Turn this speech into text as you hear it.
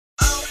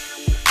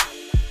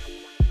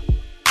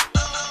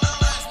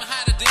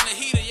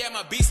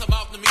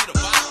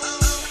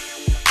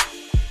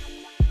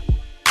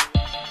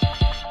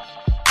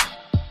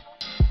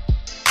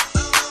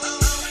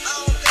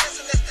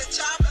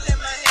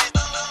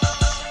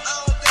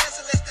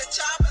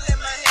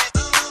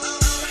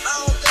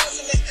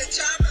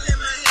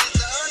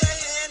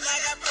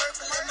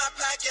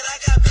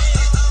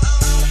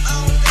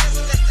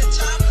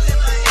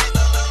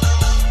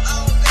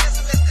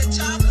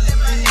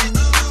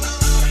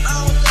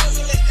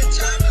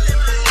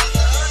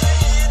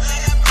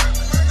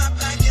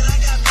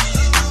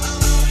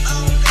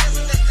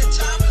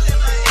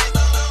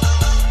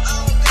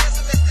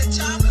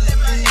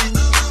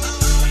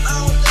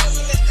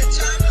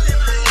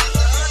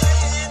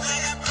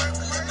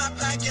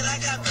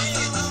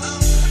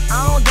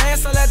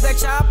that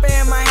chopper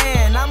in my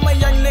hand. I'm a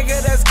young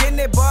nigga that's getting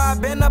it, boy. I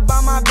been up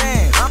by my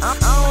band. I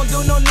don't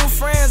do no new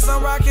friends.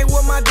 I'm rocking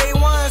with my day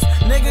ones.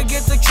 Nigga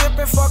get to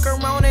trippin', fuck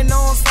around and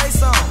don't say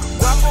something.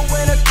 Guapo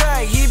with a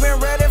cut, he been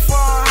ready for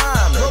a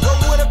high. Go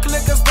with a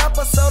click of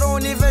stopper, so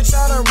don't even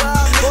try to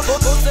rob me.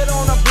 Posted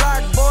on a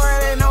block, boy,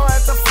 they know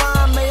how to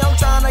find me. I'm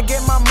tryna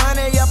get my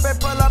money up and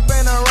pull up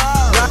in a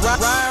ride.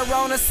 Ride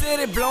around the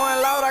city, blowing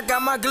loud, I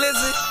got my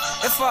glizzy.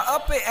 If I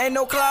up it, ain't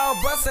no cloud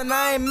bustin',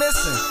 I ain't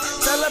missing.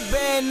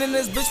 Taliban in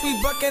this bitch,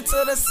 we buckin'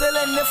 to the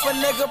ceiling. If a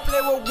nigga play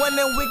with one,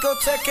 then we go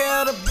take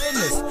care of the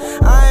business.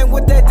 I ain't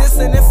with that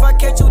dissing, if I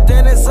catch you,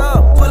 then it's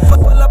up.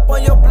 Pull up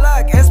on your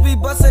block,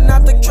 SB bustin'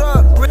 out the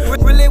truck.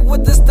 Really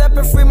with the step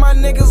and free my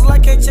niggas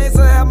like a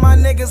chaser. Have my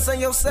niggas in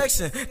your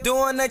section,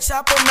 doing that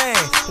Choppaman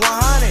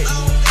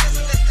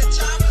 100.